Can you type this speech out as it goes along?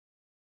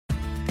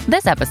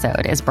This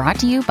episode is brought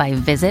to you by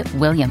Visit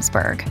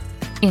Williamsburg.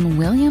 In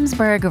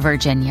Williamsburg,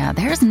 Virginia,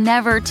 there's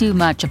never too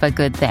much of a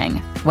good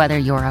thing. Whether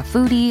you're a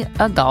foodie,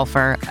 a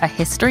golfer, a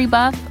history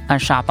buff, a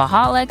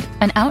shopaholic,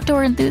 an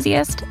outdoor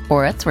enthusiast,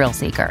 or a thrill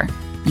seeker,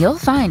 you'll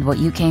find what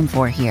you came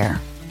for here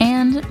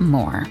and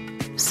more.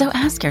 So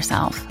ask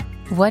yourself,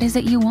 what is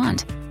it you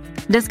want?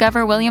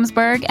 Discover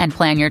Williamsburg and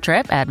plan your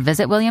trip at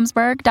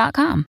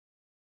visitwilliamsburg.com.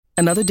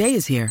 Another day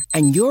is here,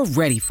 and you're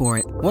ready for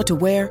it. What to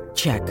wear?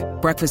 Check.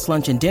 Breakfast,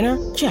 lunch, and dinner?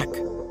 Check.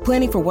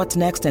 Planning for what's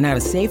next and how to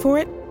save for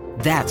it?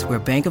 That's where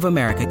Bank of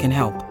America can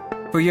help.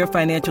 For your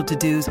financial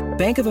to-dos,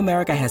 Bank of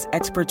America has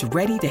experts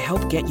ready to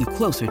help get you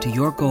closer to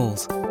your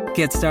goals.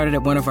 Get started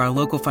at one of our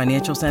local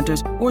financial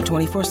centers or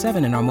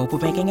 24/7 in our mobile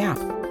banking app.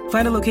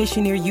 Find a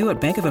location near you at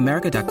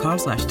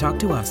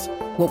bankofamerica.com/talktous.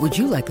 What would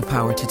you like the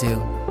power to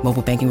do?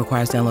 Mobile banking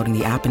requires downloading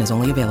the app and is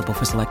only available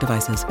for select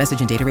devices.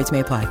 Message and data rates may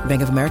apply.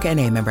 Bank of America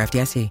N.A., member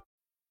FDIC.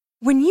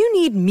 When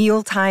you need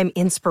mealtime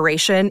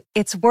inspiration,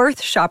 it's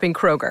worth shopping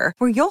Kroger,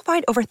 where you'll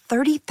find over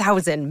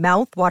 30,000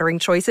 mouth-watering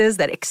choices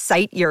that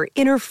excite your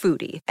inner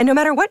foodie. And no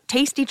matter what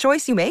tasty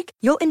choice you make,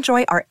 you'll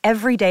enjoy our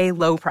everyday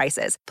low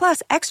prices,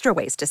 plus extra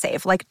ways to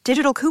save, like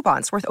digital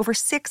coupons worth over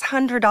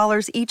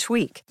 $600 each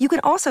week. You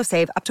can also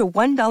save up to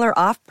 $1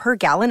 off per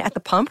gallon at the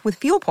pump with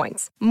fuel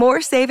points.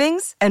 More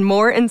savings and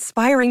more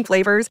inspiring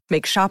flavors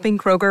make shopping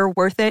Kroger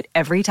worth it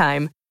every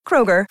time.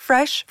 Kroger,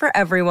 fresh for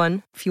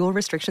everyone. Fuel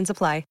restrictions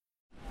apply.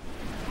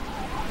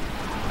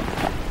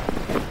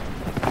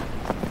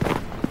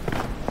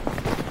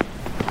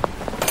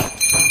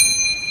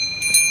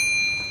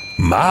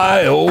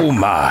 My, oh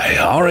my,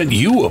 aren't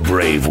you a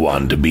brave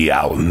one to be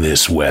out in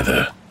this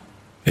weather?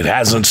 It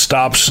hasn't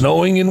stopped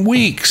snowing in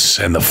weeks,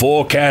 and the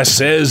forecast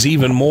says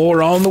even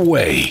more on the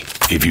way,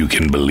 if you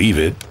can believe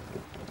it.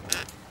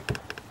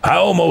 I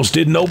almost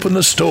didn't open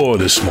the store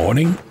this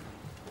morning.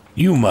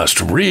 You must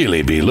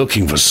really be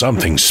looking for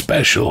something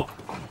special,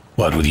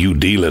 what with you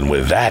dealing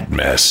with that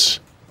mess.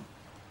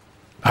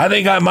 I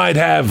think I might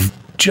have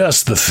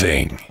just the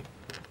thing.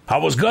 I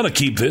was gonna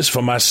keep this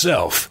for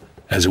myself,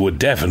 as it would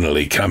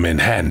definitely come in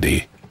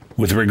handy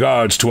with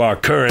regards to our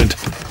current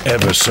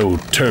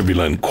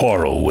ever-so-turbulent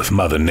quarrel with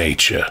Mother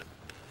Nature.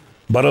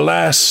 But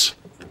alas,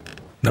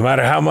 no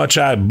matter how much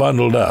I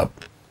bundled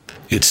up,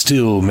 it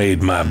still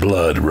made my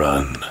blood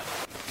run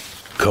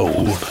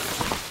cold.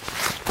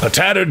 A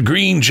tattered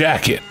green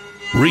jacket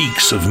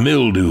reeks of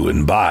mildew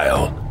and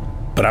bile,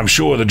 but I'm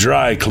sure the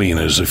dry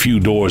cleaners a few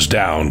doors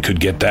down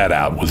could get that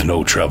out with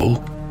no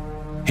trouble.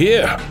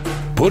 Here,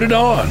 put it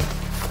on.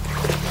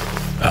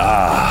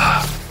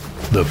 Ah,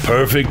 the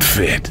perfect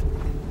fit.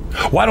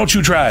 Why don't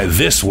you try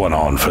this one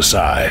on for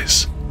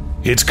size?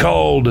 It's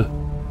called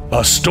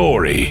A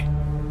Story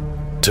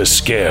to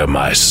Scare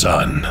My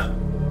Son.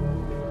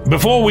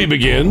 Before we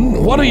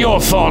begin, what are your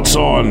thoughts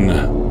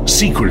on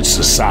secret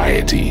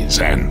societies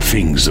and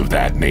things of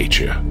that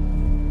nature?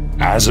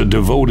 As a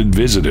devoted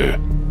visitor,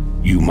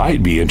 you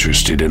might be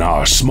interested in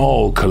our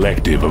small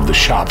collective of the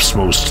shop's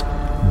most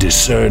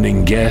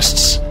discerning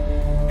guests.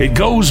 It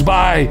goes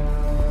by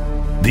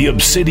the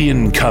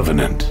Obsidian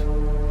Covenant.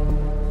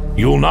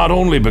 You'll not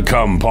only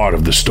become part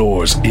of the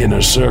store's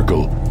inner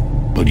circle,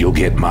 but you'll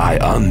get my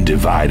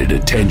undivided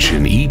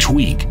attention each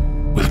week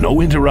with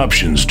no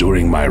interruptions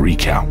during my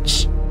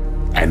recounts.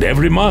 And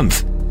every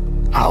month,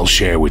 I'll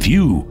share with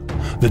you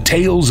the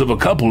tales of a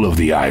couple of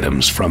the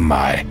items from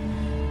my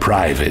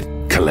private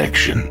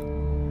collection.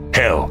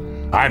 Hell,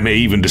 I may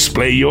even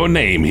display your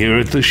name here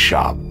at the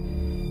shop.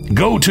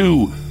 Go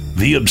to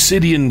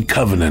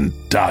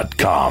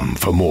theobsidiancovenant.com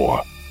for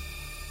more.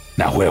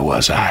 Now, where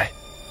was I?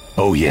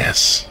 Oh,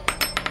 yes.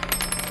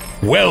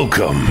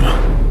 Welcome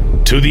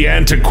to the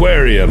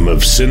antiquarium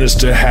of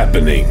sinister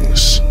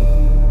happenings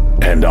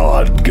and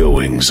odd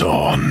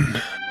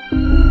goings-on.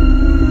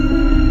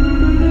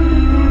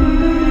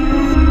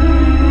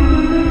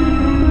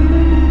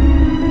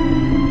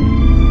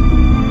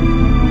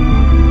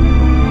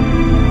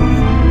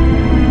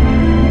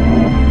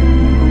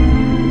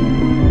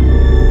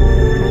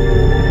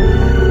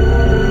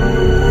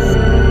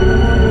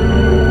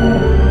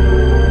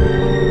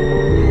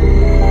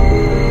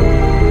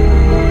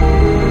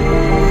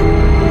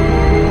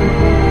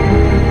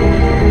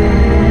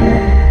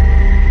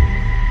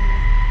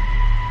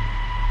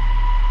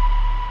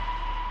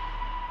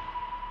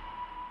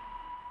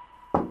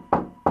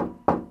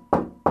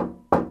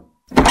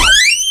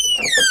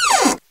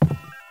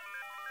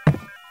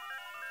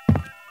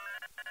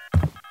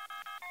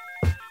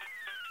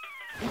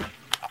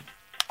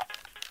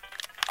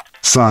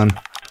 Son,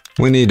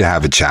 we need to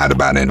have a chat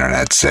about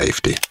internet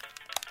safety.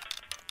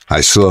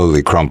 I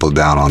slowly crumpled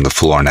down on the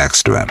floor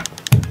next to him.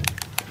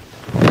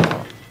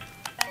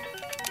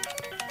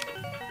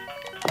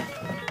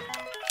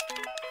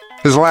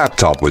 His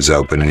laptop was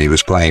open and he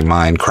was playing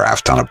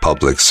Minecraft on a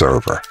public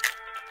server.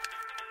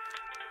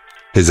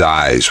 His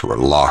eyes were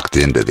locked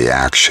into the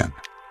action.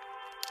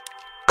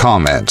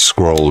 Comments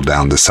scrolled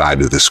down the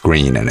side of the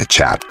screen in a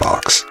chat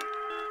box.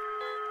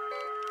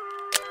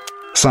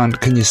 Son,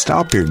 can you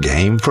stop your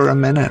game for a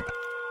minute?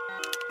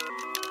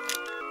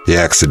 He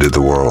exited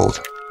the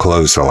world,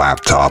 closed the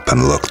laptop,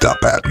 and looked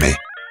up at me.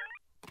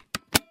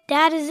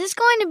 Dad, is this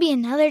going to be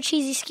another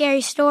cheesy,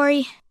 scary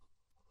story?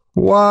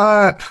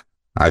 What?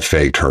 I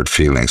faked hurt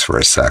feelings for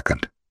a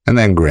second, and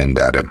then grinned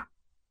at him.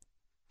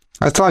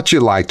 I thought you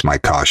liked my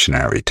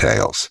cautionary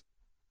tales.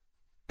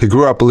 He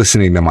grew up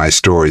listening to my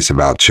stories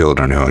about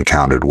children who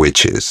encountered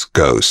witches,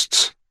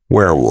 ghosts,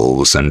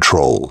 werewolves, and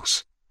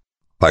trolls.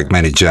 Like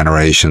many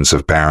generations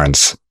of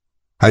parents,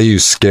 I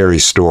use scary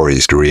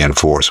stories to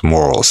reinforce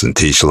morals and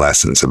teach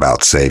lessons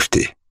about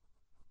safety.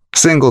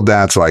 Single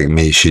dads like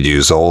me should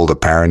use all the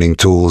parenting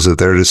tools at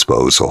their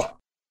disposal.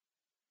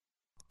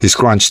 He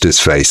scrunched his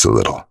face a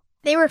little.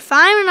 They were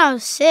fine when I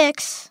was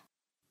 6,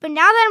 but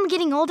now that I'm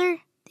getting older,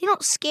 they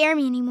don't scare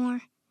me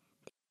anymore.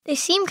 They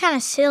seem kind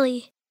of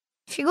silly.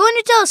 If you're going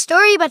to tell a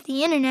story about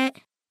the internet,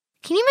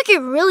 can you make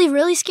it really,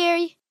 really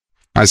scary?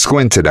 I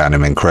squinted at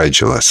him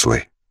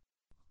incredulously.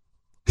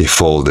 He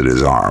folded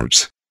his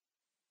arms.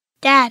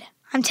 Dad,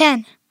 I'm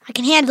 10. I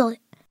can handle it.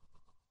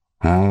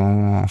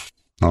 Oh,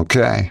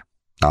 okay.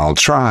 I'll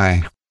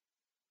try.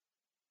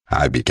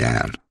 I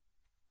began.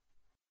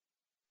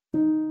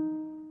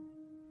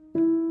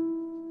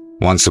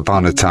 Once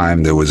upon a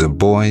time, there was a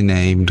boy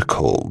named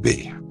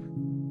Colby.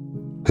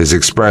 His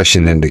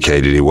expression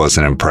indicated he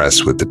wasn't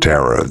impressed with the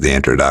terror of the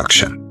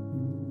introduction.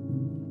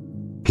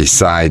 He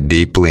sighed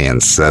deeply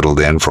and settled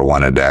in for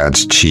one of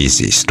Dad's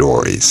cheesy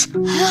stories.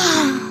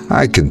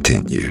 I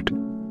continued.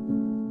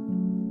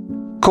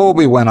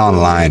 Colby went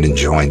online and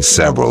joined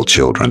several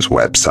children's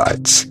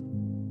websites.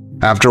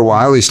 After a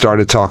while, he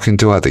started talking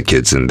to other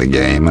kids in the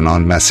game and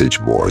on message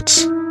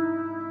boards.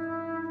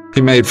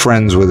 He made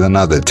friends with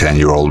another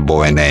 10-year-old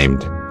boy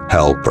named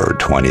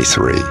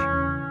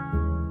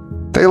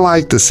Helper23. They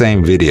liked the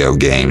same video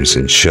games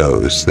and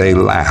shows. They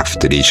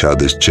laughed at each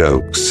other's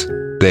jokes.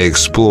 They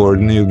explored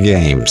new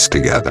games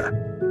together.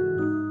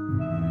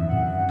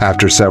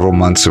 After several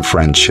months of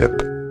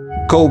friendship,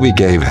 Colby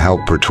gave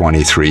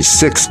Helper23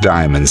 6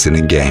 diamonds in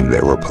a game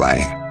they were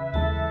playing.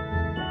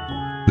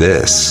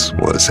 This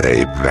was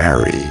a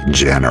very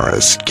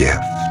generous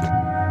gift.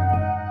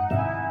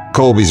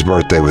 Colby's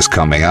birthday was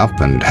coming up,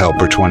 and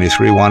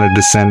Helper23 wanted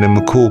to send him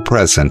a cool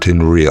present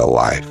in real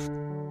life.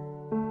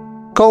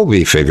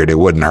 Colby figured it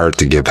wouldn't hurt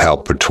to give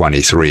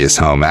Helper23 his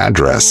home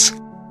address,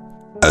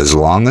 as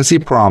long as he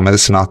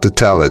promised not to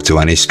tell it to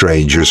any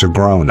strangers or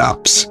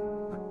grown-ups.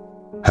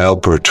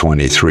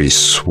 Helper23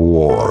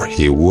 swore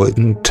he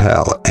wouldn't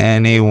tell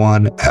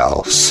anyone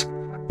else,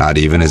 not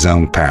even his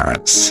own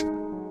parents,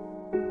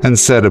 and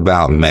set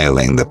about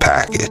mailing the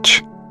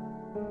package.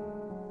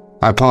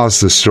 I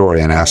paused the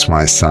story and asked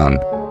my son,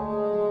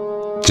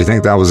 "Do you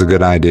think that was a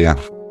good idea?"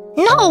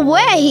 No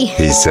way!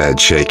 He said,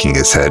 shaking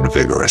his head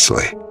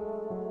vigorously.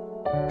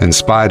 In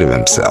spite of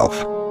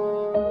himself,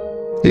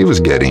 he was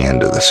getting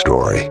into the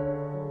story.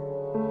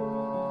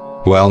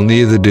 Well,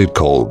 neither did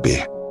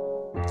Colby.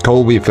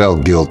 Colby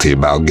felt guilty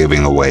about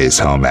giving away his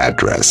home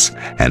address,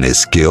 and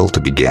his guilt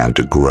began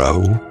to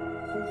grow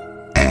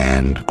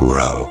and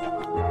grow.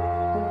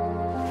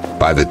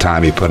 By the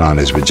time he put on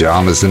his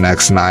pajamas the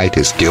next night,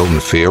 his guilt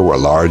and fear were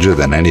larger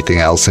than anything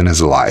else in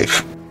his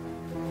life.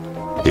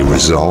 He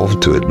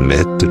resolved to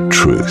admit the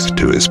truth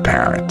to his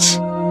parents.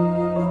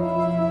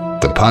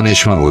 The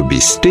punishment would be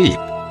steep,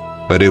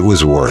 but it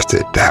was worth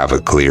it to have a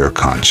clear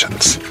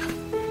conscience.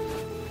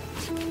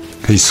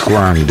 He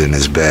squirmed in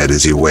his bed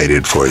as he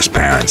waited for his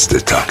parents to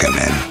tuck him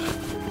in.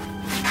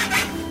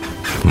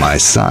 My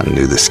son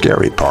knew the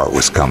scary part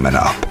was coming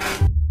up.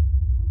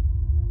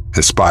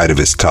 In spite of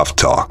his tough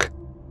talk,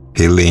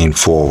 he leaned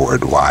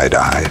forward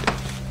wide-eyed.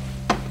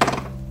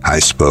 I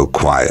spoke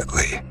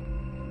quietly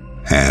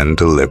and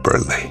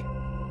deliberately.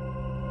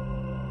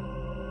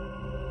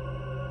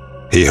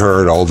 He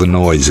heard all the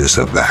noises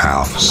of the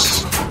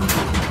house.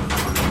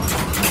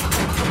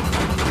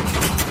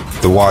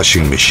 The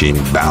washing machine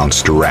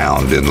bounced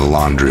around in the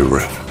laundry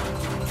room.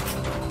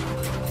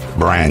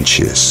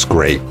 Branches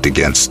scraped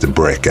against the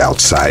brick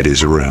outside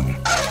his room.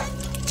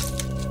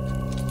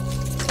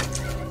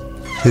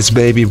 His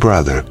baby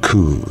brother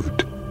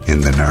cooed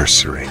in the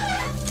nursery.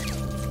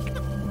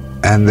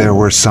 And there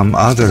were some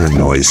other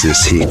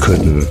noises he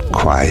couldn't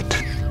quite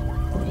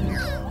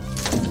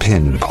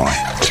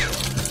pinpoint.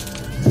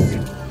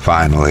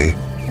 Finally,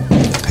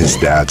 his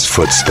dad's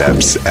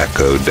footsteps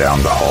echoed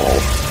down the hall.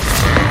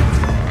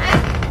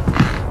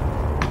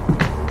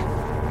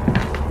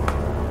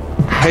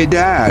 "Hey,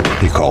 Dad,"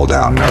 he called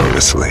out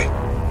nervously.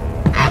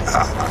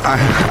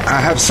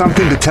 I have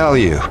something to tell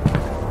you."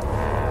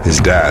 His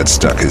dad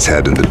stuck his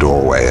head in the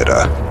doorway at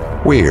a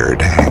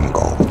weird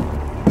angle.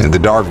 In the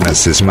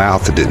darkness, his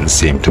mouth didn't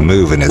seem to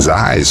move and his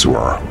eyes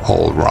were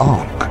all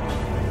wrong.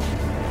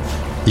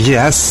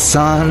 "Yes,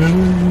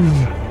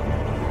 son?"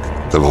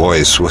 The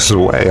voice was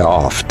way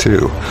off,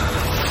 too.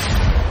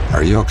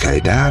 "Are you okay,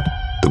 Dad?"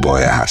 the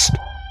boy asked.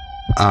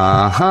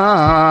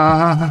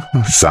 "Uh-huh,"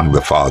 sung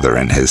the father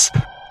in his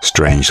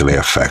strangely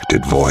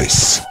affected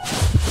voice.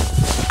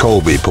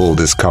 Colby pulled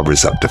his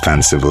covers up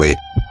defensively.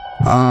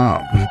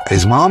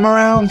 Is Mom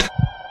around?"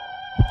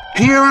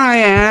 here I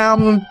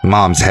am.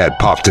 Mom's head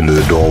popped into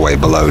the doorway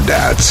below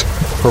Dad's.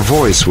 Her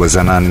voice was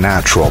an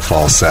unnatural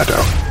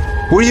falsetto.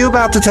 Were you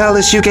about to tell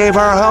us you gave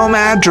our home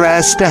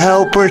address to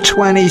Helper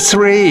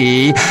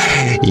 23?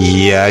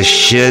 You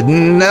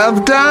shouldn't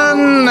have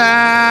done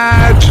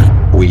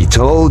that. We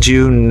told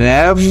you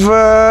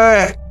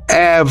never,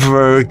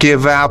 ever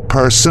give out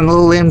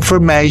personal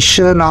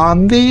information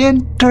on the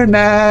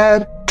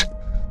internet.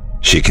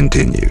 She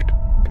continued.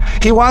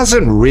 He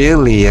wasn't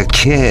really a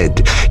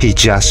kid. He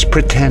just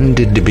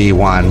pretended to be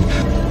one.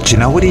 Do you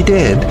know what he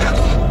did?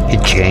 He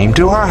came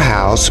to our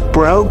house,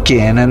 broke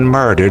in, and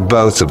murdered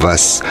both of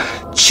us,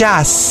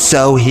 just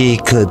so he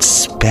could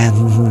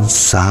spend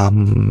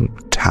some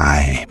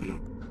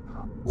time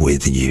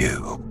with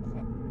you.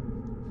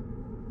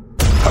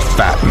 A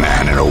fat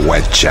man in a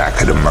wet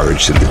jacket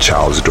emerged in the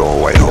child's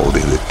doorway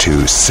holding the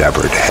two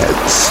severed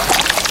heads.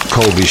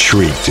 Colby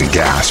shrieked and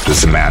gasped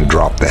as the man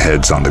dropped the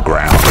heads on the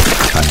ground,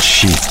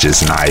 unsheathed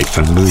his knife,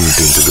 and moved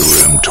into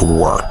the room to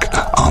work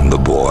on the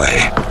boy.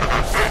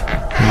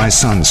 My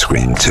son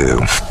screamed too.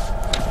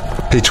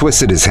 He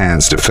twisted his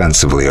hands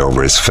defensively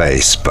over his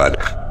face, but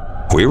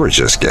we were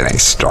just getting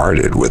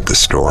started with the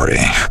story.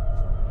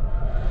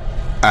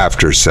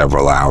 After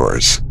several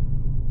hours,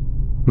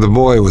 the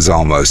boy was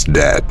almost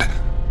dead,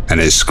 and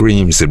his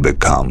screams had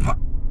become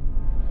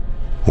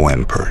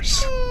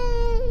whimpers.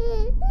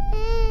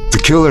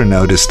 The killer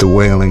noticed the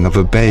wailing of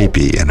a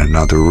baby in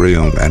another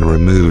room and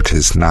removed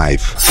his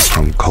knife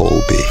from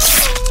Colby.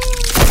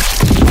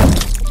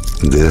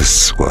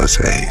 This was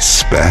a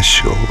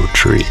special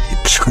treat.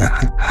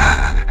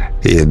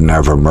 He had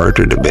never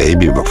murdered a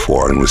baby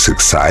before and was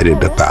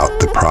excited about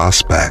the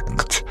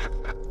prospect.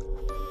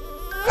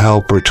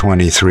 Helper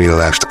 23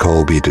 left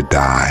Colby to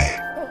die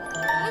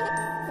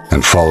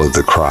and followed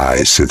the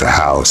cries through the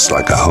house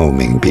like a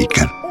homing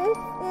beacon.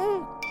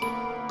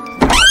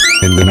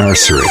 In the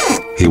nursery,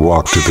 he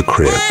walked to the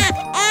crib,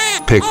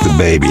 picked the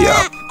baby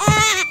up,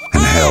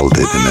 and held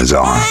it in his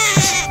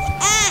arms.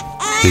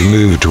 He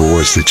moved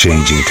towards the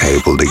changing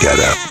table to get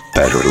a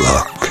better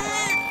look.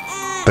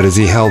 But as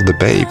he held the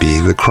baby,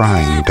 the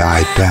crying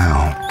died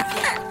down.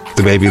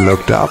 The baby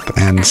looked up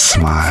and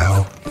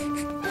smiled.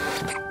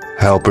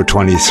 Helper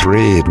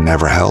 23 had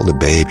never held a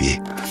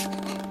baby,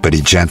 but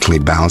he gently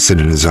bounced it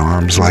in his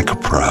arms like a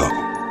pro.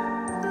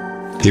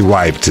 He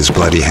wiped his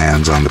bloody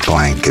hands on the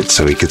blanket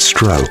so he could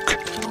stroke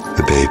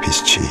the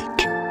baby's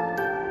cheek.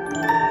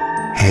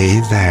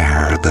 Hey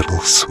there,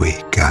 little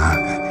sweet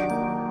guy.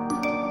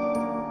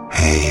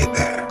 Hey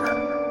there.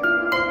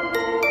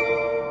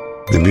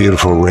 The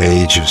beautiful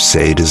rage of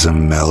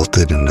sadism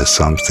melted into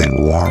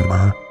something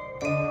warmer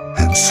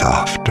and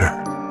softer.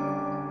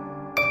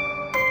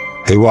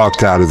 He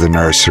walked out of the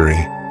nursery,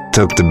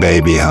 took the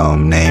baby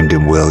home, named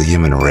him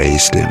William, and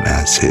raised him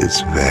as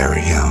his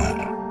very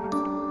own.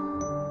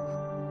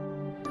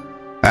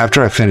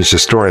 After I finished the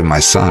story, my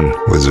son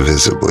was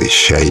visibly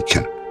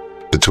shaken.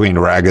 Between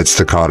ragged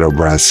staccato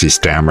breaths, he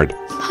stammered,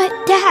 But,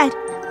 Dad,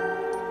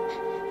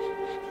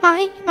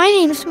 my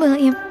name's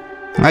William.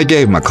 I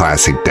gave him a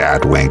classic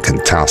dad wink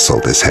and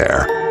tousled his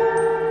hair.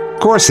 Of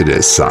course it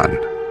is, son.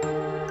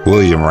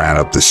 William ran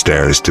up the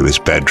stairs to his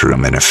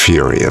bedroom in a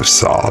fury of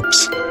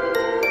sobs.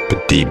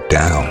 But deep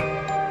down,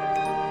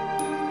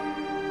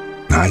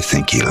 I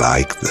think he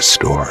liked the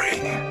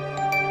story.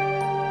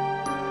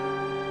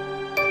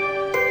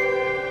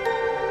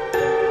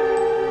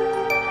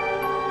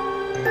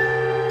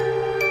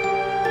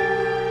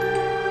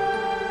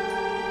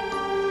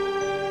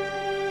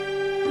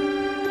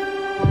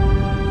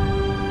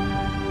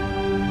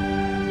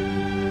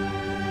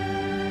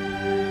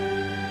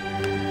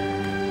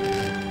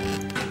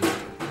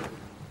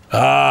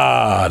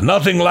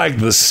 Nothing like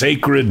the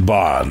sacred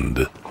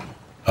bond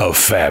of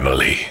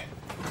family.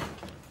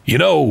 You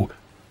know,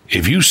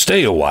 if you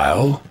stay a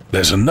while,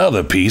 there's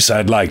another piece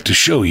I'd like to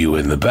show you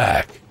in the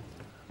back.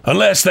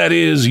 Unless, that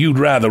is, you'd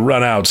rather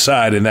run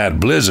outside in that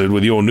blizzard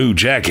with your new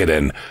jacket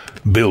and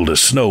build a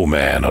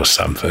snowman or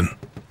something.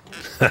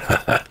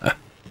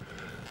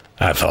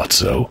 I thought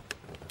so.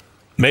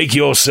 Make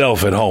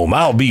yourself at home.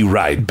 I'll be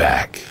right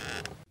back.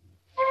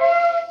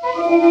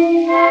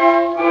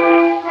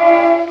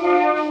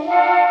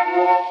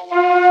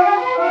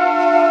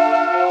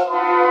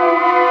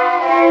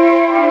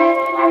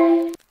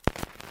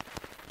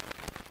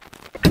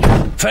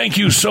 Thank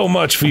you so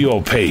much for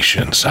your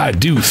patience. I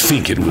do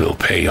think it will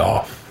pay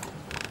off.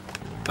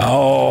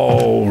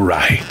 All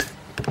right.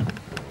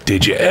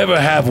 Did you ever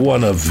have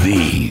one of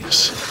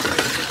these?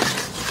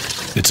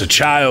 It's a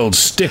child's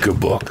sticker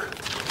book.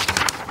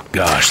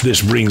 Gosh,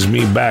 this brings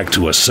me back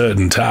to a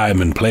certain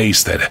time and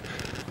place that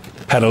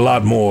had a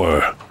lot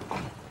more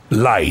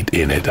light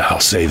in it, I'll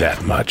say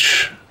that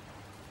much.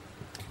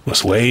 It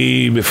was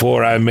way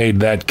before I made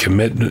that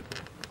commitment.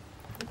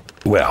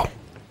 Well,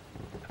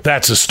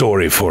 that's a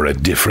story for a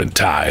different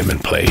time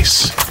and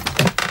place.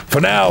 For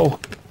now,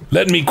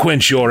 let me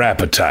quench your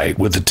appetite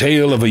with the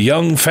tale of a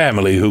young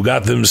family who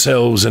got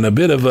themselves in a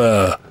bit of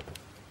a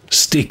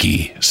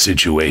sticky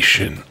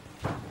situation.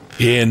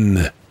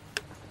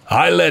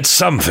 I Let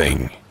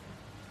Something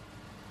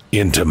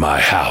into my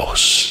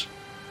house.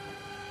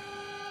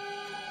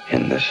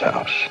 In this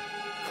house,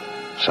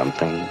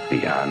 something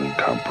beyond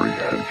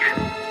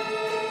comprehension.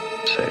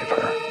 Save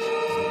her.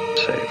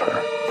 Save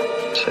her.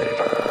 Save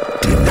her.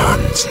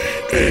 Dinanzi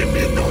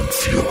non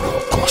fiuro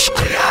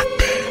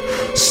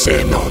coscreate,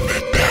 se non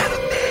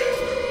eterne,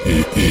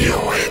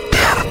 io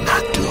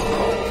eterna tu.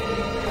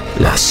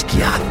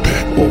 Lasciate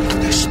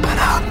ogni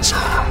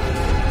speranza,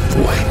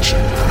 voi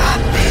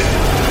generate.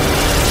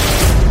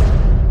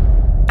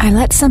 I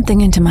let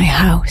something into my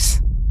house.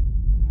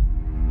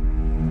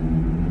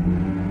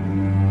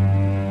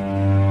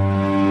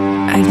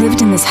 I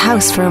lived in this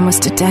house for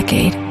almost a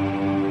decade.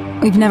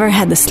 We've never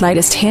had the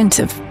slightest hint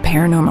of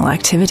paranormal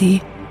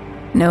activity.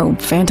 No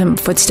phantom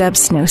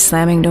footsteps, no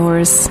slamming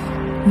doors,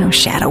 no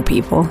shadow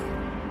people.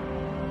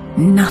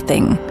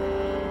 Nothing.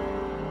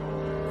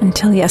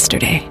 Until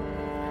yesterday.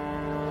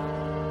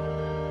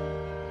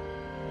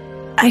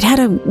 I'd had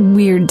a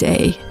weird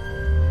day.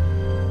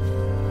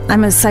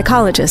 I'm a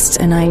psychologist,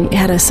 and I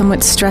had a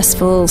somewhat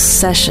stressful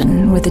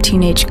session with a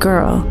teenage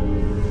girl.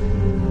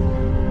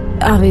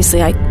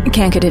 Obviously, I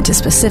can't get into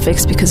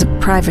specifics because of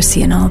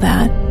privacy and all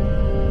that.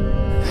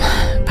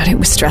 But it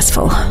was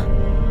stressful.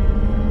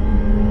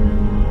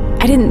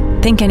 I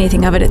didn't think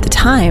anything of it at the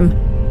time.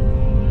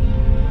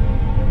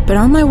 But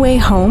on my way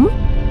home,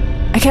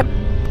 I kept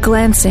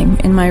glancing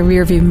in my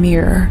rearview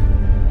mirror.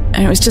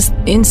 And it was just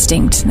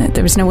instinct that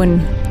there was no one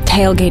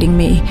tailgating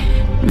me,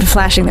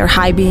 flashing their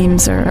high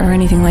beams or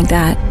anything like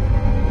that.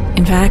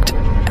 In fact,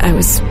 I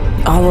was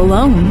all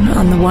alone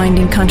on the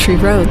winding country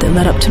road that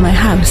led up to my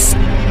house.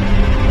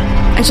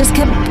 I just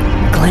kept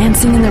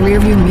glancing in the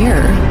rearview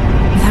mirror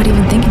without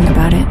even thinking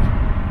about it.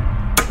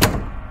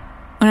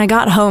 When I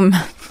got home,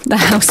 the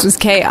house was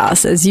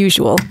chaos as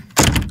usual.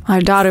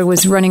 Our daughter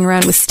was running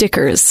around with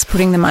stickers,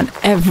 putting them on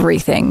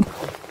everything.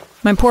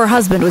 My poor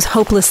husband was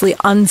hopelessly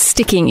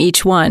unsticking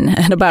each one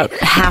at about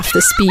half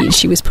the speed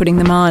she was putting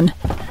them on.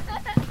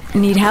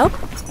 Need help?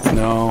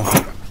 No,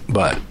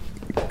 but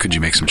could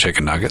you make some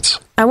chicken nuggets?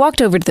 I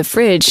walked over to the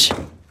fridge,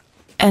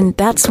 and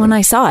that's when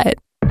I saw it.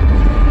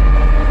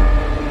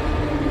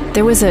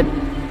 There was a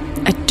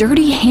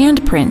dirty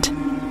handprint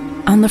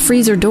on the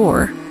freezer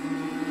door.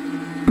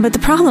 But the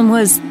problem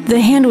was, the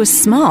hand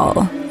was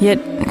small,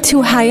 yet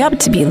too high up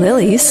to be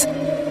Lily's.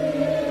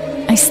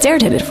 I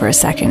stared at it for a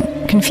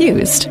second,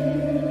 confused.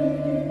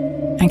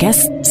 I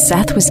guess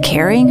Seth was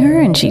carrying her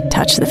and she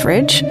touched the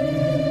fridge?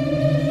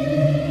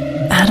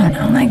 I don't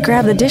know, I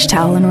grabbed the dish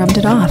towel and rubbed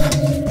it off.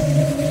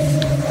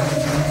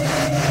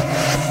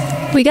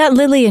 We got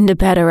Lily into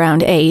bed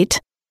around 8.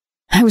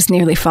 I was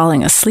nearly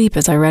falling asleep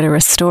as I read her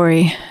a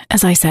story.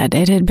 As I said,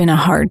 it had been a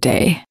hard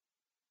day.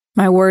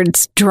 My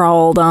words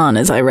drawled on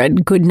as I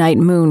read Goodnight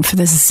Moon for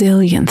the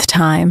zillionth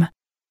time.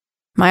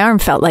 My arm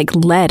felt like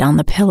lead on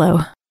the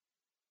pillow.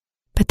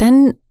 But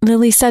then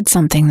Lily said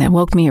something that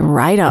woke me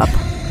right up.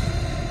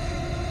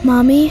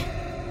 Mommy,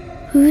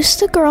 who's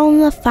the girl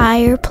in the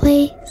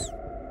fireplace?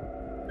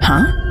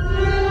 Huh?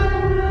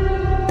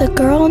 The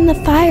girl in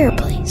the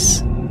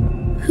fireplace.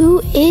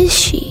 Who is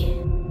she?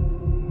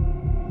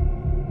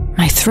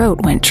 My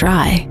throat went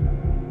dry.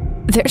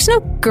 There's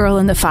no girl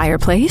in the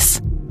fireplace.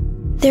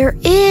 There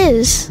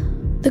is.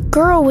 The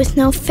girl with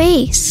no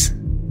face.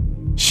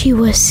 She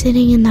was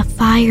sitting in the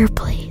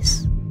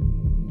fireplace.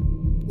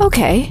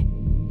 Okay,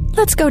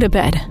 let's go to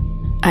bed,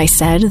 I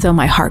said, though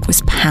my heart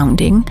was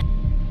pounding.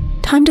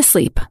 Time to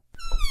sleep.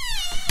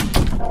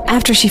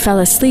 After she fell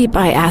asleep,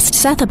 I asked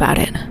Seth about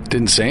it.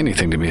 Didn't say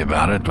anything to me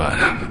about it, but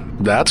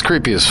that's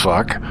creepy as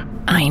fuck.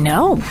 I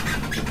know.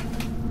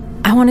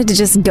 I wanted to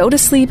just go to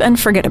sleep and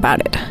forget about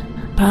it.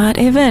 But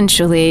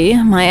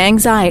eventually, my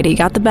anxiety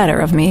got the better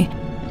of me.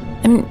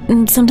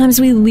 And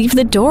sometimes we leave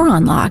the door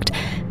unlocked.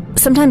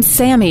 Sometimes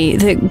Sammy,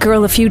 the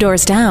girl a few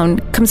doors down,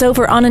 comes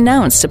over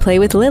unannounced to play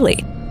with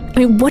Lily. I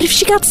mean, what if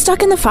she got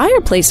stuck in the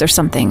fireplace or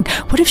something?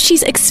 What if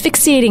she's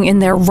asphyxiating in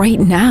there right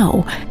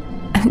now?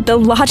 The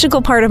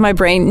logical part of my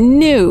brain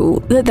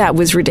knew that that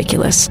was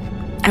ridiculous.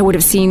 I would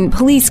have seen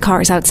police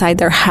cars outside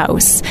their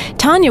house.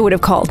 Tanya would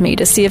have called me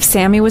to see if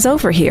Sammy was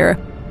over here.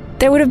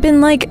 There would have been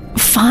like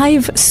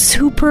 5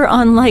 super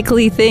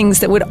unlikely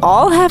things that would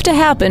all have to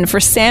happen for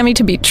Sammy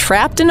to be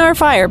trapped in our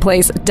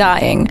fireplace,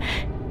 dying.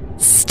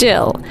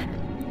 Still,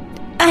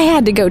 I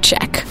had to go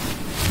check.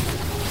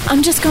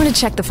 I'm just going to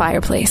check the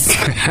fireplace.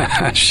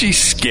 She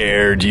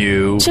scared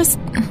you.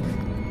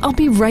 I'll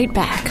be right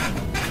back.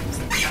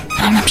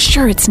 I'm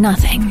sure it's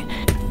nothing.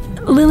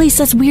 Lily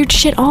says weird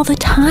shit all the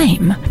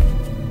time.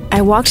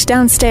 I walked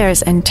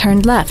downstairs and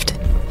turned left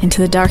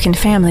into the darkened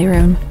family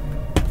room.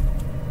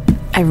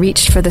 I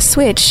reached for the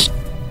switch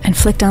and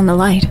flicked on the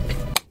light.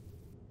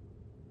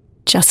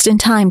 Just in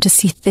time to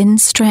see thin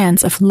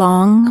strands of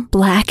long,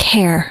 black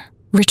hair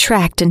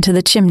retract into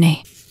the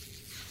chimney.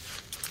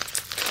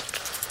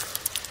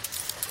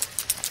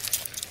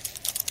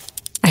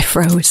 I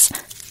froze.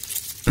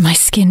 My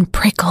skin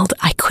prickled.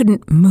 I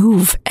couldn't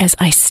move as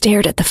I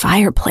stared at the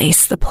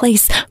fireplace, the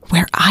place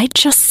where I'd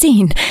just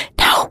seen.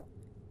 No,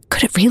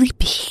 Could it really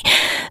be?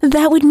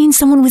 That would mean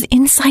someone was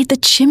inside the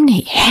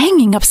chimney,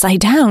 hanging upside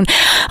down.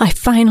 I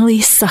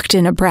finally sucked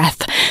in a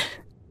breath.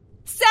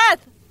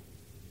 Seth!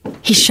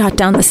 He shot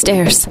down the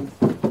stairs.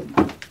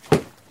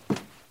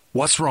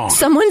 What's wrong?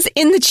 Someone's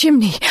in the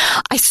chimney.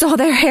 I saw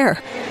their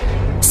hair.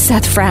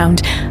 Seth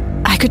frowned.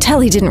 I could tell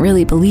he didn't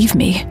really believe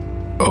me.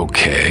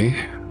 Okay.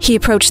 He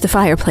approached the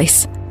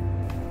fireplace.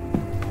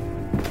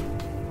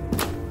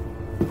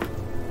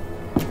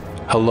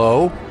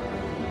 Hello?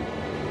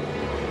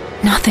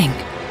 Nothing.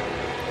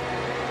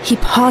 He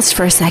paused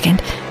for a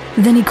second.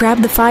 Then he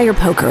grabbed the fire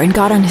poker and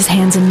got on his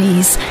hands and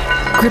knees.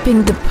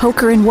 Gripping the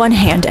poker in one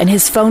hand and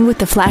his phone with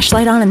the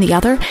flashlight on in the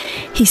other,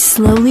 he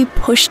slowly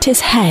pushed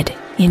his head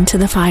into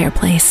the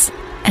fireplace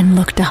and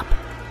looked up.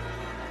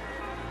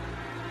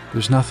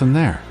 There's nothing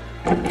there.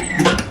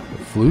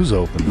 The flue's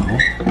open, though,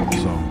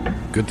 so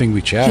good thing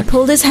we checked. He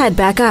pulled his head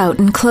back out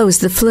and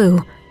closed the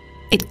flue.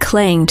 It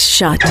clanged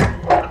shut.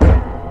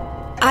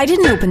 I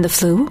didn't open the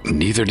flue.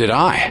 Neither did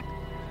I.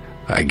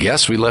 I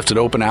guess we left it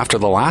open after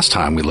the last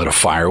time we lit a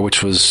fire,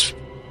 which was...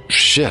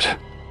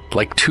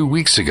 like 2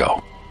 weeks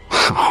ago.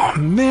 Oh,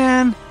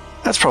 man.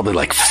 That's probably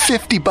like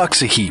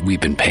 $50 a heat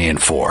we've been paying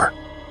for.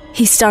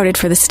 He started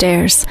for the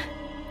stairs.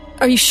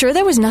 Are you sure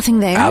there was nothing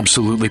there?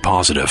 Absolutely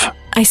positive.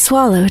 I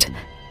swallowed.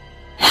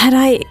 Had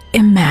I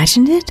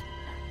imagined it?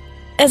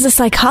 As a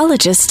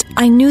psychologist,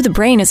 I knew the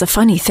brain is a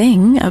funny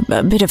thing.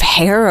 A bit of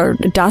hair or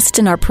dust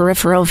in our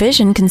peripheral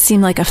vision can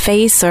seem like a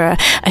face or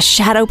a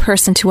shadow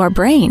person to our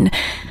brain.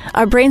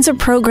 Our brains are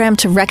programmed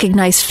to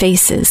recognize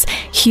faces,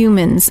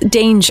 humans,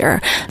 danger,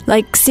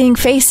 like seeing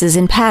faces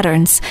in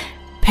patterns.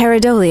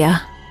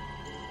 Pareidolia.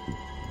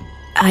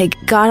 I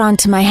got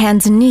onto my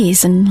hands and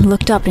knees and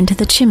looked up into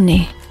the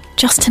chimney,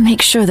 just to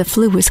make sure the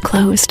flue was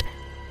closed.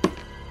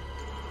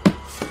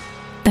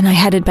 Then I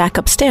headed back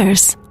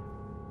upstairs.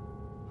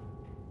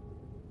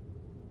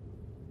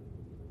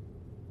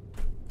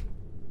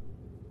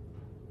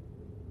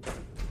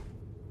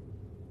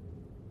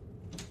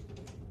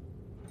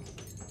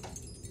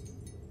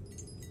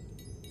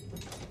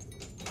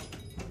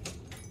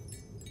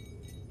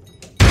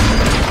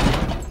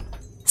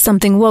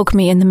 Something woke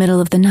me in the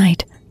middle of the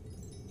night.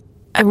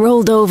 I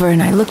rolled over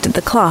and I looked at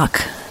the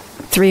clock.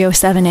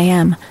 3:07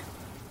 a.m.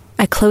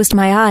 I closed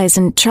my eyes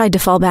and tried to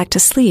fall back to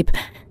sleep.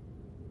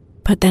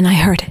 But then I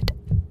heard it.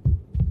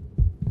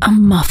 A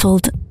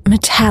muffled,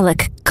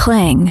 metallic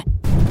clang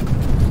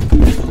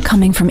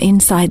coming from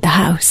inside the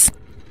house.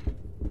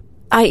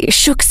 I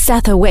shook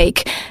Seth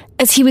awake.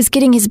 As he was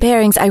getting his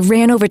bearings, I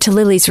ran over to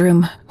Lily's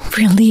room.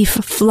 Relief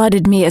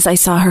flooded me as I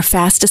saw her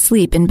fast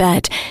asleep in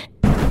bed.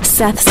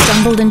 Seth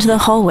stumbled into the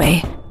hallway.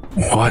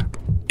 What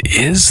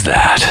is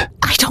that?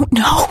 I don't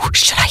know.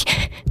 Should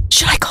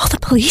I call the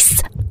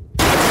police?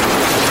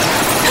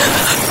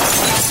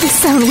 The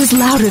sound was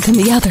louder than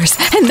the others,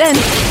 and then...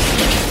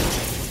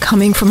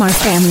 coming from our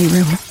family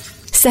room.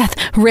 Seth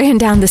ran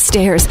down the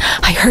stairs.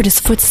 I heard his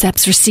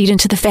footsteps recede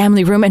into the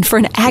family room, and for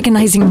an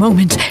agonizing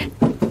moment,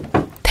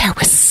 there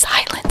was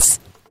silence.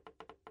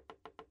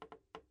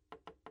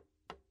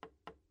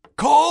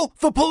 Call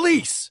the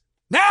police!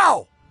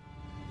 Now!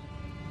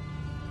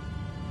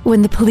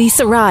 When the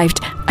police arrived,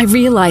 I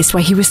realized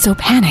why he was so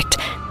panicked.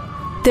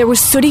 There were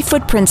sooty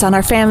footprints on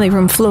our family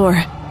room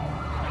floor.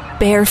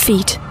 Bare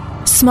feet,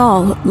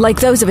 small, like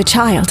those of a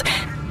child.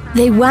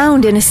 They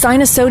wound in a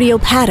sinusoidal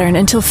pattern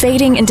until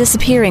fading and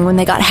disappearing when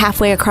they got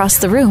halfway across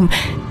the room.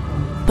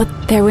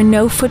 But there were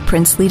no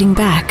footprints leading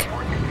back,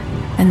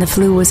 and the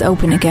flue was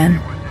open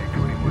again.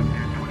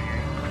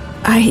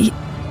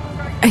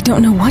 I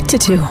don't know what to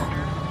do.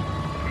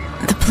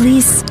 The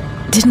police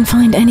didn't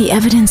find any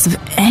evidence of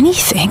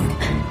anything.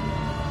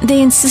 They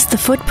insist the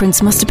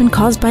footprints must have been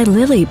caused by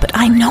Lily, but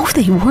I know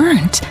they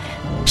weren't.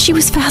 She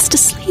was fast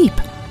asleep,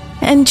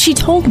 and she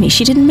told me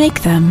she didn't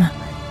make them.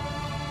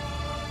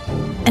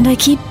 And I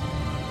keep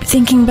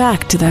thinking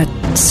back to that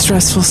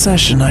stressful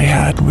session I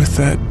had with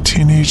that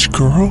teenage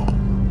girl.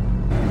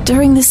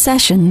 During the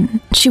session,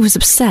 she was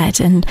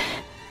upset, and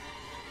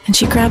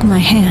she grabbed my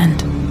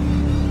hand.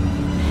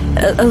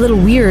 A little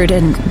weird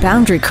and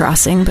boundary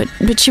crossing,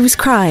 but she was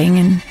crying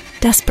and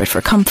desperate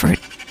for comfort.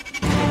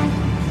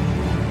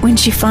 When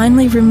she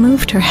finally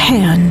removed her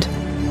hand,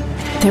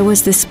 there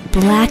was this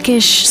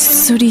blackish,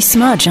 sooty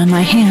smudge on my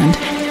hand.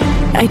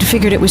 I'd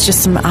figured it was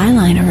just some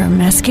eyeliner or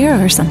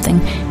mascara or something,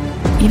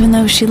 even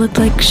though she looked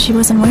like she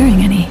wasn't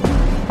wearing any.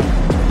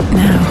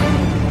 Now,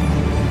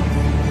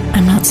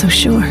 I'm not so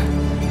sure.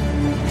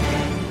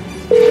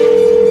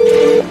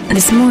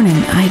 This morning,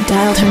 I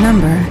dialed her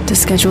number to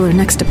schedule her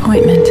next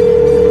appointment.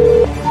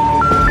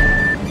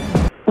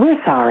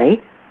 We're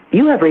sorry.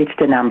 You have reached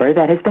a number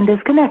that has been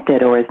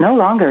disconnected or is no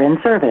longer in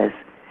service.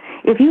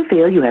 If you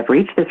feel you have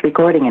reached this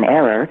recording in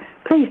error,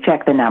 please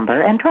check the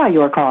number and try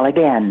your call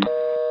again.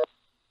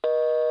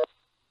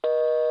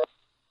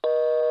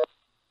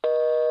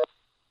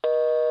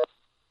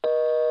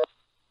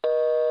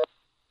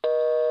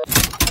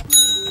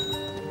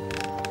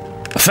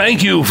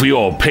 Thank you for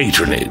your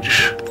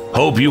patronage.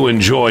 Hope you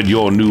enjoyed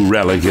your new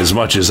relic as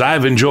much as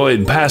I've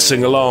enjoyed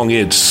passing along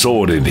its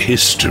sordid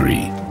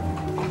history.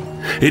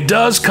 It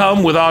does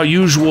come with our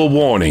usual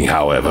warning,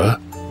 however.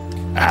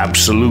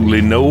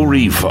 Absolutely no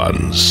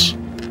refunds,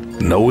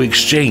 no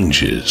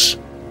exchanges,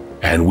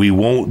 and we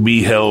won't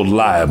be held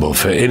liable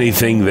for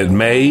anything that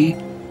may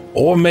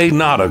or may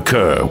not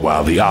occur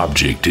while the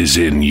object is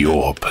in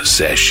your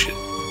possession.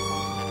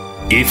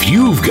 If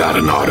you've got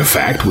an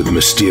artifact with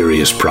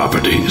mysterious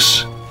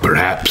properties,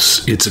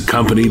 perhaps it's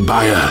accompanied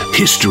by a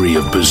history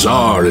of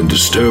bizarre and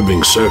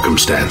disturbing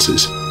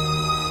circumstances,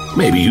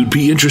 maybe you'd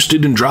be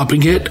interested in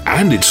dropping it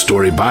and its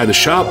story by the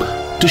shop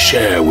to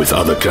share with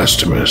other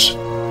customers.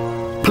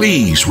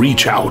 Please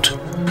reach out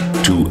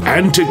to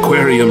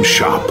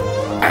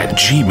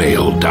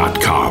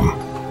antiquariumshop@gmail.com.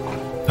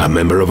 A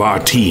member of our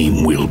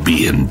team will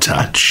be in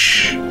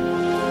touch.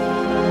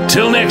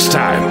 Till next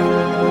time,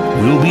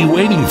 we'll be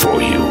waiting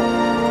for you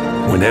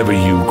whenever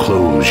you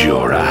close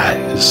your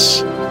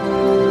eyes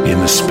in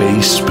the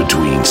space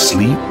between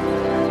sleep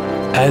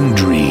and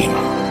dream.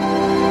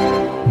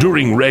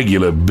 During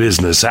regular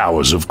business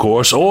hours, of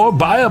course, or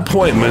by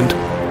appointment,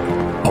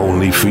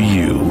 only for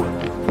you,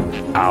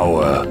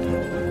 our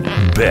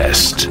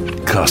best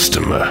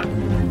customer.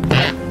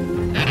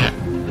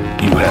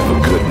 You have a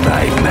good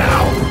night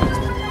now.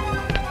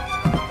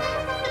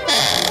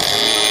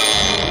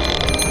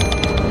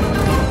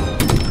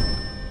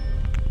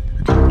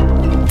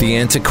 The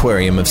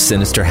Antiquarium of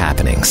Sinister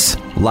Happenings,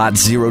 Lot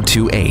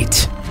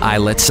 028. I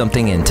Let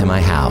Something Into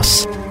My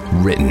House.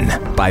 Written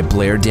by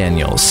Blair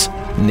Daniels.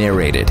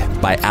 Narrated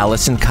by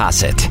Allison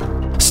Cossett.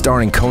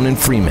 Starring Conan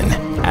Freeman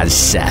as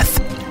Seth.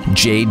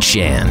 Jade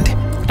Shand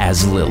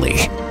as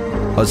Lily.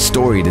 A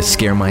Story to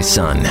Scare My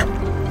Son.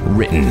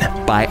 Written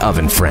by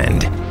Oven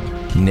Friend.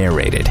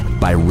 Narrated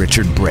by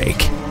Richard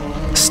Brake.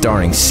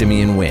 Starring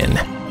Simeon Wynn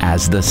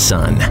as the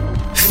Son.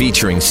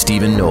 Featuring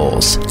Stephen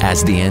Knowles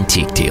as the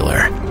Antique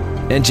Dealer.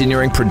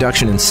 Engineering,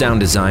 production, and sound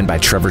design by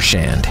Trevor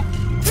Shand.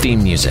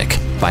 Theme music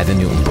by the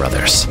Newton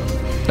Brothers.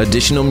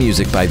 Additional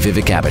music by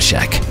Vivek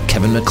Abhishek,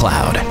 Kevin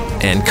MacLeod,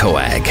 and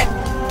Coag.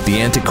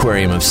 The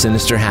Antiquarium of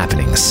Sinister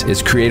Happenings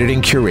is created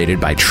and curated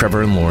by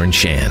Trevor and Lauren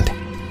Shand.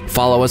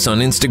 Follow us on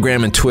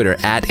Instagram and Twitter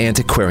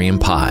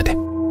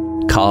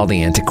 @AntiquariumPod. Call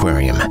the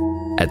Antiquarium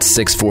at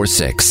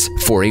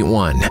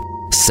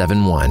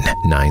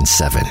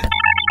 646-481-7197.